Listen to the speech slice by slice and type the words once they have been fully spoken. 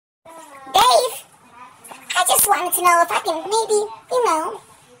just wanted to know if I can maybe, you know,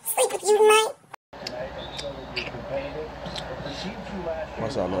 sleep with you tonight.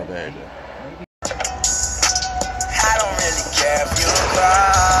 What's up, little baby? I don't really care if you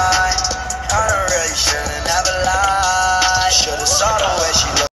cry. I don't really should've never lied. Should've saw the way she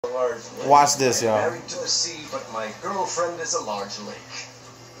looked. Watch this, y'all. Married to the sea, but my girlfriend is a large lake.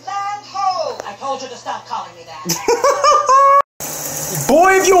 Land ho! I told you to stop calling me that.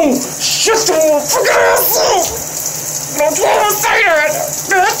 Boy, if you don't shut your fucking ass up, don't try to say that,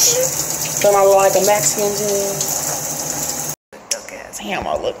 bitch. Then I like a Mexican jeans. Duck ass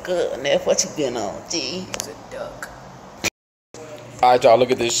hammer look good, Niff. What you been on, G? It's a duck. Alright, y'all,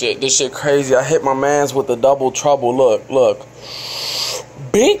 look at this shit. This shit crazy. I hit my mans with the double trouble. Look, look.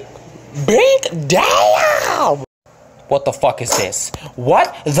 Bink, down. What the fuck is this?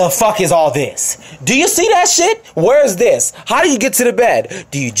 What the fuck is all this? Do you see that shit? Where is this? How do you get to the bed?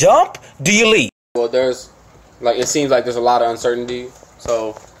 Do you jump? Do you leap? Well, there's, like, it seems like there's a lot of uncertainty.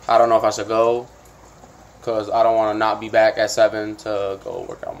 So, I don't know if I should go. Because I don't want to not be back at 7 to go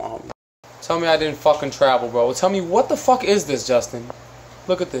work out my homie. Tell me I didn't fucking travel, bro. Tell me, what the fuck is this, Justin?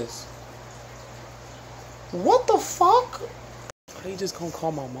 Look at this. What the fuck? How you just gonna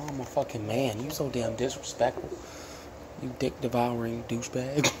call my mom a fucking man? You so damn disrespectful. You dick-devouring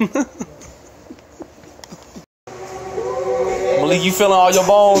douchebag. Malik, you feeling all your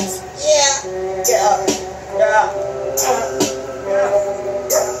bones? Yeah.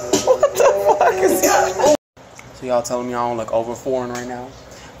 What the fuck is that? So y'all telling me I don't look over foreign right now?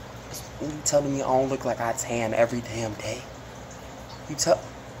 You telling me I don't look like I tan every damn day? You tell...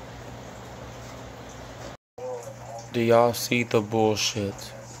 Do y'all see the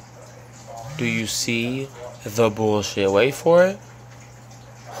bullshit? Do you see the bullshit? Wait for it.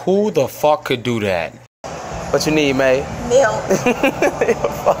 Who the fuck could do that? What you need, May? Milk. You're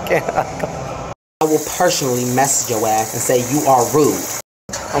fucking... I will personally message your ass and say you are rude.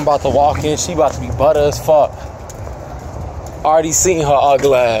 I'm about to walk in. She about to be butter as fuck. Already seen her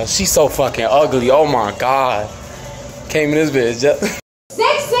ugly ass. She's so fucking ugly. Oh my god. Came in this bitch.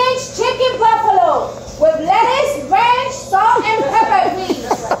 6-inch chicken buffalo with lettuce, ranch, salt, and pepper, please.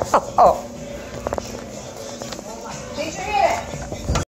 Oh.